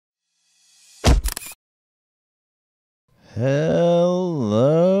Hello,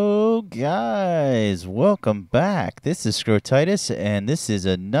 guys. Welcome back. This is Scrotitus, and this is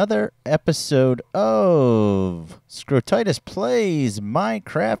another episode of Scrotitus Plays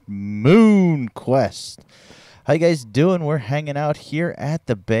Minecraft MoonQuest. How you guys doing? We're hanging out here at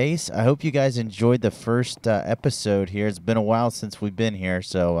the base. I hope you guys enjoyed the first episode here. It's been a while since we've been here,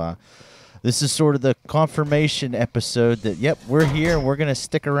 so this is sort of the confirmation episode that, yep, we're here and we're going to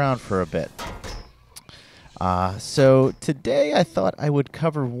stick around for a bit. So today I thought I would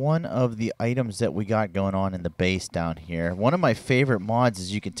cover one of the items that we got going on in the base down here. One of my favorite mods,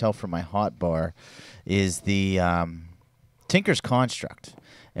 as you can tell from my hotbar, is the Tinker's Construct.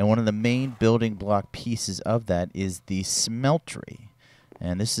 And one of the main building block pieces of that is the Smeltery.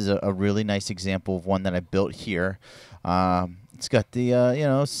 And this is a really nice example of one that I built here. It's got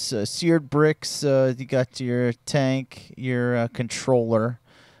the, seared bricks. You got your tank, your controller.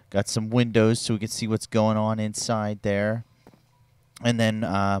 Got some windows so we can see what's going on inside there. And then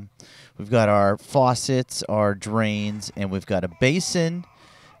we've got our faucets, our drains, and we've got a basin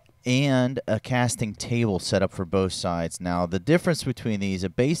and a casting table set up for both sides. Now, the difference between these, a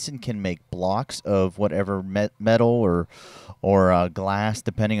basin can make blocks of whatever metal or glass,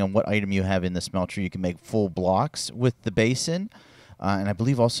 depending on what item you have in the smelter. You can make full blocks with the basin, and I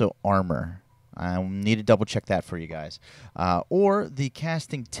believe also armor. I need to double check that for you guys. Or the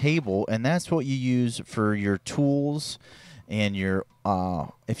casting table, and that's what you use for your tools and your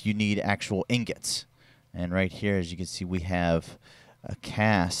if you need actual ingots. And right here, as you can see, we have a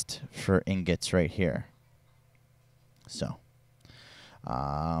cast for ingots right here. So,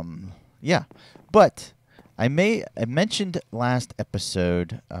 yeah. But I mentioned last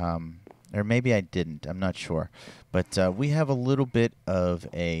episode, or maybe I didn't. I'm not sure. But we have a little bit of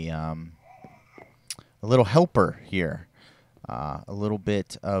a little helper here, a little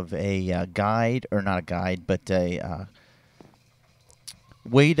bit of a guide, or not a guide, but a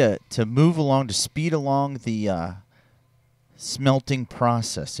way to move along, to speed along the smelting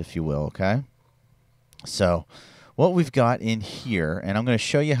process, if you will, okay? So what we've got in here, and I'm going to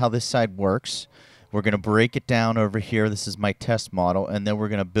show you how this side works. We're going to break it down over here. This is my test model, and then we're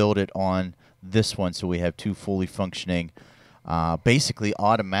going to build it on this one so we have two fully functioning, basically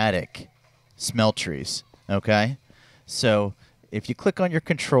automatic smelteries, okay? So if you click on your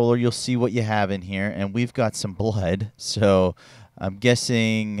controller, you'll see what you have in here, and we've got some blood. So I'm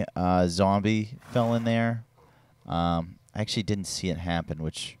guessing zombie fell in there. I actually didn't see it happen,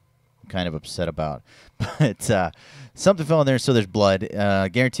 which I'm kind of upset about. But something fell in there, so there's blood.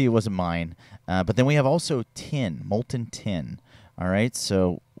 Guarantee it wasn't mine. But then we have also tin, molten tin. All right,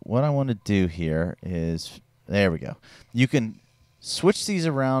 so what I want to do here is, there we go. You can switch these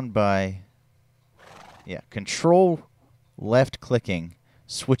around by... yeah, control left clicking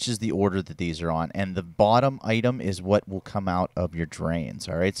switches the order that these are on, and the bottom item is what will come out of your drains.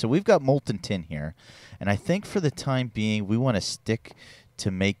 All right, so we've got molten tin here, and I think for the time being we want to stick to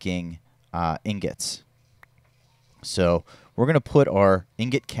making ingots. So we're going to put our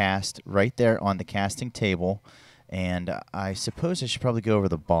ingot cast right there on the casting table, and I suppose I should probably go over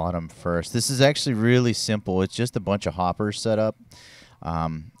the bottom first. This is actually really simple. It's just a bunch of hoppers set up.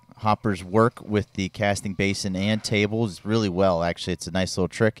 Hoppers work with the casting basin and tables really well, actually. It's a nice little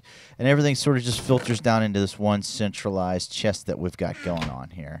trick. And everything sort of just filters down into this one centralized chest that we've got going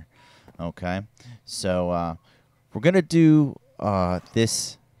on here. Okay? So we're going to do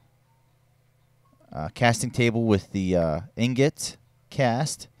this casting table with the ingot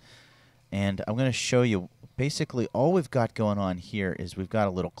cast. And I'm going to show you, basically all we've got going on here is we've got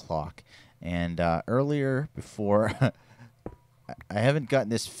a little clock. And earlier, before... I haven't gotten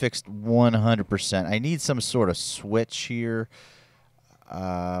this fixed 100%. I need some sort of switch here.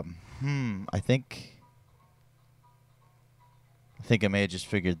 I think I may have just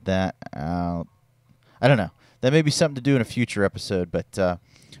figured that out. I don't know. That may be something to do in a future episode, but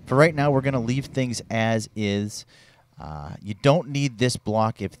for right now, we're going to leave things as is. You don't need this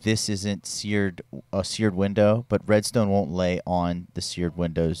block if this isn't a seared window, but redstone won't lay on the seared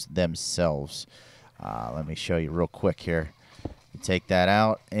windows themselves. Let me show you real quick here. You take that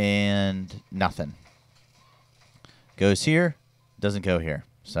out, and nothing. Goes here, doesn't go here.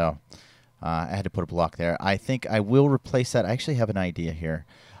 So I had to put a block there. I think I will replace that. I actually have an idea here.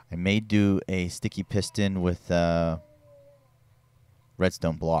 I may do a sticky piston with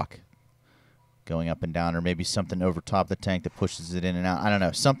redstone block going up and down, or maybe something over top the tank that pushes it in and out. I don't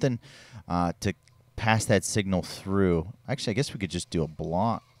know. Something to pass that signal through. Actually, I guess we could just do a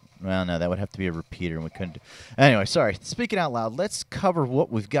block. Well, no, that would have to be a repeater, and we couldn't. Anyway, sorry. Speaking out loud, let's cover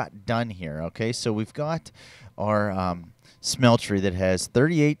what we've got done here, okay? So we've got our smeltery that has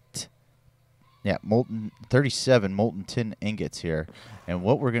 38 Yeah, molten 37 molten tin ingots here. And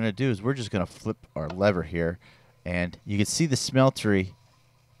what we're going to do is we're just going to flip our lever here. And you can see the smeltery.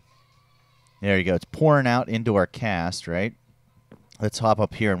 There you go. It's pouring out into our cast, right? Let's hop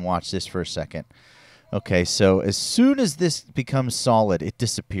up here and watch this for a second. Okay, so as soon as this becomes solid, it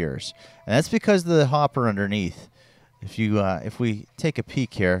disappears. And that's because of the hopper underneath. If we take a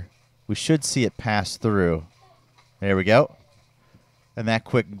peek here, we should see it pass through. There we go. And that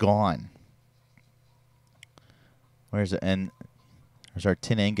quick gone. Where's it? And there's our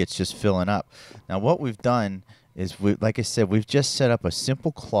tin ingots just filling up. Now what we've done is, like I said, we've just set up a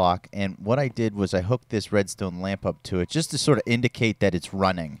simple clock, and what I did was I hooked this redstone lamp up to it just to sort of indicate that it's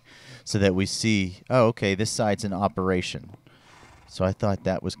running, so that we see, oh, okay, this side's in operation. So I thought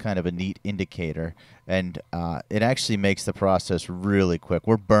that was kind of a neat indicator, and it actually makes the process really quick.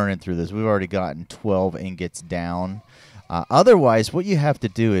 We're burning through this. We've already gotten 12 ingots down. Otherwise, what you have to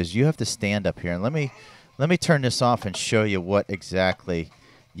do is you have to stand up here, and let me turn this off and show you what exactly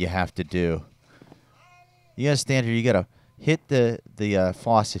you have to do. You gotta stand here. You gotta hit the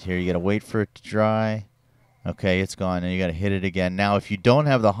faucet here. You gotta wait for it to dry. Okay, it's gone, and you gotta hit it again. Now, if you don't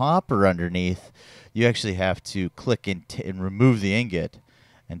have the hopper underneath, you actually have to click and remove the ingot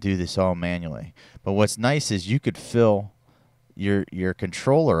and do this all manually. But what's nice is you could fill your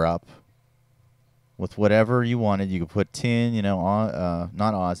controller up with whatever you wanted. You could put tin, you know,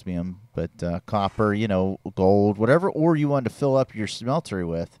 not osmium, but copper, you know, gold, whatever ore you wanted to fill up your smeltery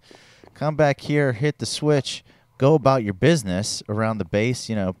with. Come back here, hit the switch, go about your business around the base,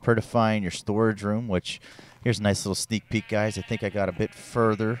 you know, prettifying your storage room, which, here's a nice little sneak peek, guys. I think I got a bit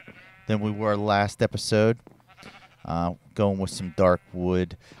further than we were last episode. Going with some dark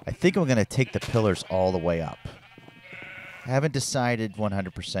wood. I think I'm going to take the pillars all the way up. I haven't decided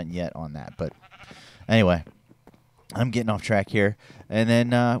 100% yet on that, but anyway, I'm getting off track here. And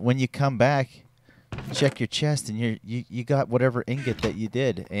then when you come back, check your chest, and you got whatever ingot that you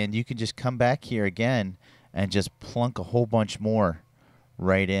did, and you can just come back here again and just plunk a whole bunch more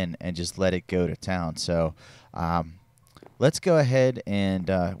right in and just let it go to town. So let's go ahead and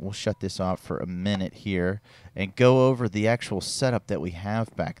we'll shut this off for a minute here and go over the actual setup that we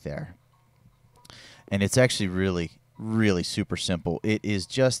have back there. And it's actually really super simple. It is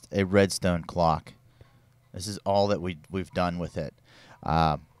just a redstone clock. This is all that we've done with it.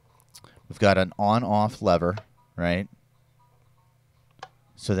 We've got an on-off lever, right?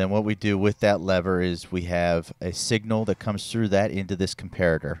 So then what we do with that lever is we have a signal that comes through that into this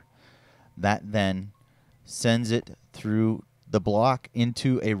comparator. That then sends it through the block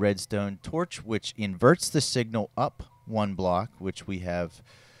into a redstone torch, which inverts the signal up one block, which we have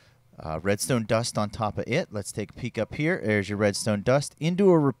redstone dust on top of it. Let's take a peek up here. There's your redstone dust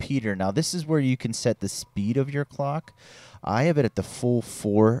into a repeater. Now this is where you can set the speed of your clock. I have it at the full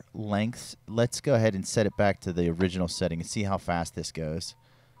 4 lengths. Let's go ahead and set it back to the original setting and see how fast this goes.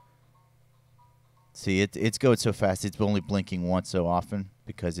 See, it's going so fast, it's only blinking once so often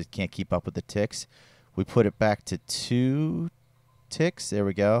because it can't keep up with the ticks. We put it back to 2 ticks. There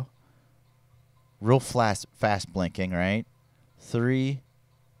we go. Real fast blinking, right? 3.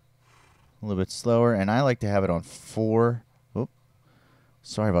 A little bit slower, and I like to have it on 4. Oop.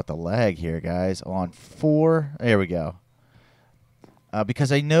 Sorry about the lag here, guys. On 4. There we go.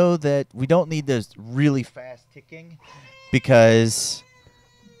 Because I know that we don't need this really fast ticking because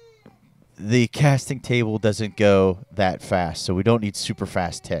the casting table doesn't go that fast, so we don't need super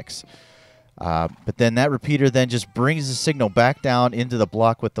fast ticks. But then that repeater then just brings the signal back down into the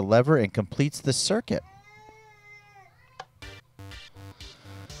block with the lever and completes the circuit.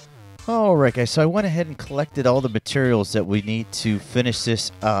 All right, guys, so I went ahead and collected all the materials that we need to finish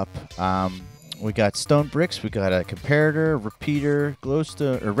this up. We got stone bricks, we got a comparator, repeater,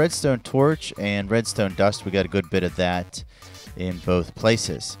 glowstone or redstone torch, and redstone dust. We got a good bit of that in both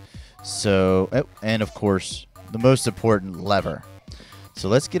places. So, and of course, the most important, lever. So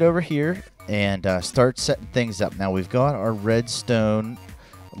let's get over here and start setting things up. Now we've got our redstone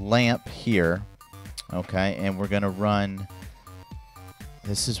lamp here, okay, and we're gonna run.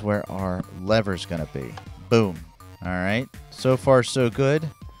 This is where our lever's gonna be. Boom. All right. So far, so good.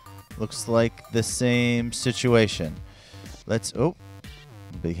 Looks like the same situation. Let's, it'd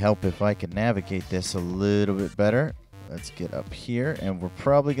be help if I can navigate this a little bit better. Let's get up here, and we're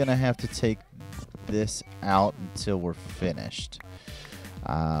probably going to have to take this out until we're finished.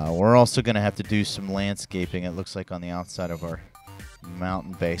 We're also going to have to do some landscaping, it looks like, on the outside of our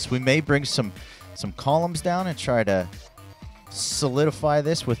mountain base. We may bring some columns down and try to solidify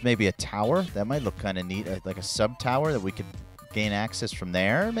this with maybe a tower. That might look kind of neat, like a sub-tower that we could gain access from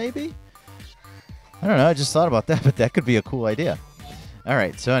there, maybe? I don't know, I just thought about that, but that could be a cool idea. All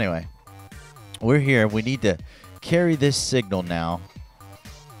right, so anyway, we're here. We need to carry this signal now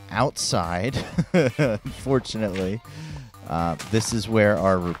outside. Unfortunately, this is where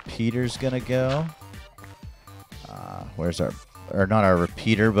our repeater's going to go. Where's our, or not our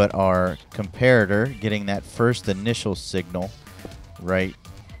repeater, but our comparator, getting that first initial signal right,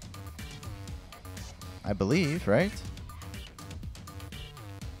 I believe, right?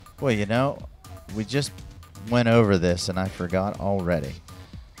 Well, you know, we just went over this and I forgot already.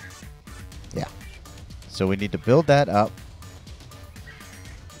 Yeah. So we need to build that up.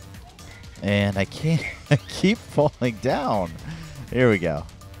 And I can't, I keep falling down. Here we go.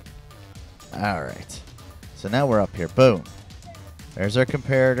 All right. So now we're up here. Boom. There's our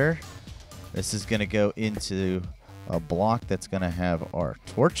comparator. This is going to go into a block that's going to have our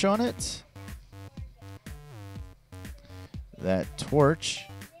torch on it. That torch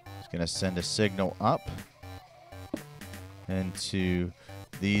is going to send a signal up into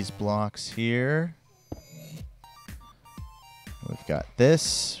these blocks here. We've got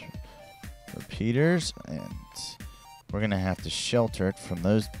this. Repeaters, and we're going to have to shelter it from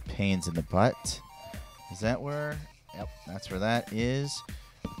those pains in the butt. Is that where? Yep, that's where that is.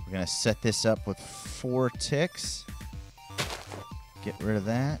 We're going to set this up with 4 ticks. Get rid of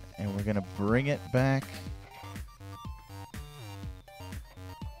that, and we're going to bring it back.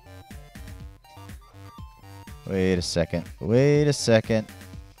 Wait a second. Wait a second.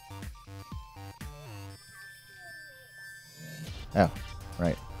 Oh,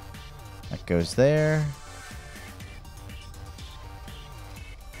 right. That goes there.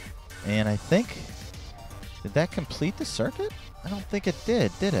 And I think, did that complete the circuit? I don't think it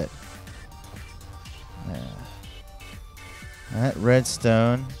did it? That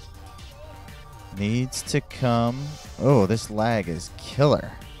redstone needs to come. Oh, this lag is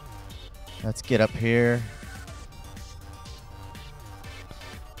killer. Let's get up here.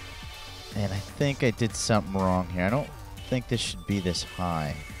 And I think I did something wrong here. I don't think this should be this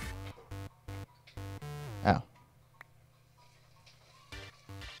high. Oh.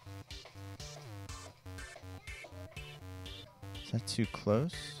 Is that too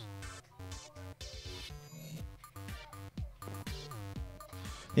close?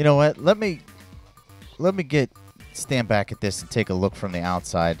 You know what? Let me stand back at this and take a look from the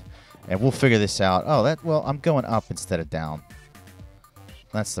outside, and we'll figure this out. Oh, well, I'm going up instead of down.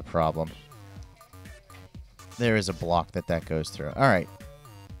 That's the problem. There is a block that goes through. All right.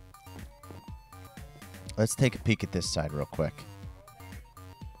 Let's take a peek at this side real quick.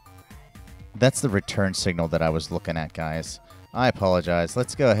 That's the return signal that I was looking at, guys. I apologize.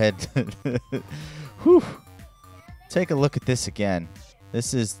 Let's go ahead. Whew. Take a look at this again.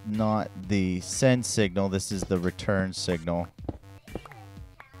 This is not the send signal. This is the return signal.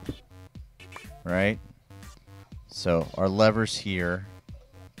 Right? So our lever's here.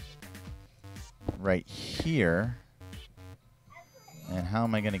 Right here. And how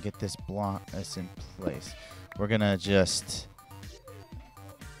am I going to get this in place? We're going to just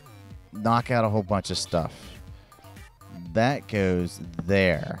knock out a whole bunch of stuff. That goes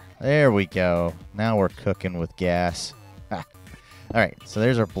there. There we go. Now we're cooking with gas. All right, so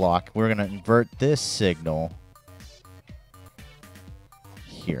there's our block. We're going to invert this signal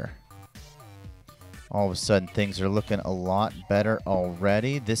here. All of a sudden, things are looking a lot better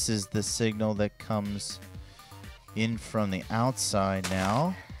already. This is the signal that comes in from the outside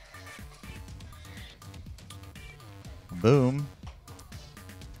now. Boom.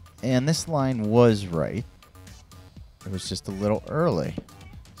 And this line was right. It was just a little early.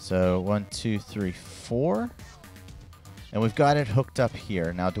 So 1, 2, 3, 4. And we've got it hooked up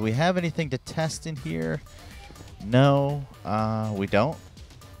here. Now, do we have anything to test in here? No, we don't.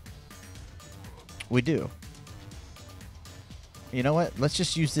 We do. You know what? Let's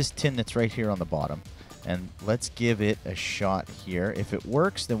just use this tin that's right here on the bottom. And let's give it a shot here. If it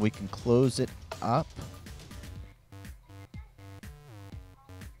works, then we can close it up.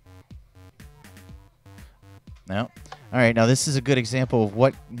 No. All right, now this is a good example of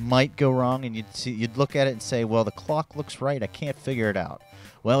what might go wrong, and you'd look at it and say, well, the clock looks right. I can't figure it out.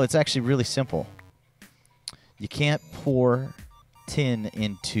 Well, it's actually really simple. You can't pour tin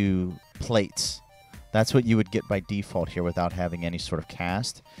into plates. That's what you would get by default here without having any sort of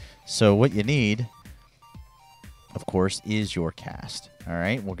cast. So what you need, of course, is your cast. All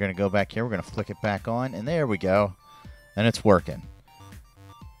right, we're going to go back here. We're going to flick it back on, and there we go. And it's working.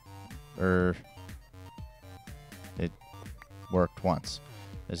 It worked once.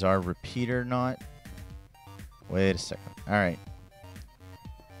 Is our repeater not? Wait a second. All right.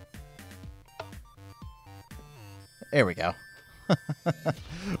 There we go.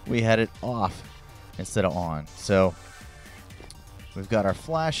 We had it off instead of on. So We've got our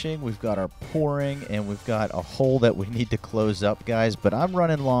flashing, we've got our pouring, and we've got a hole that we need to close up, guys. But I'm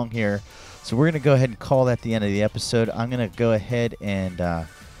running long here, so we're going to go ahead and call that the end of the episode. I'm going to go ahead and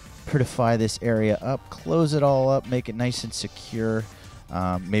prettify this area up, close it all up, make it nice and secure.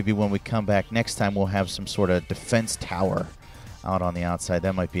 Maybe when we come back next time, we'll have some sort of defense tower out on the outside.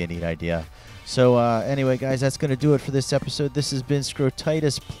 That might be a neat idea. So anyway, guys, that's going to do it for this episode. This has been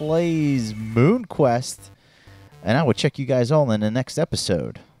Scrotitis Plays MoonQuest. And I will check you guys all in the next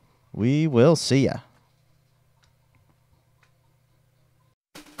episode. We will see ya.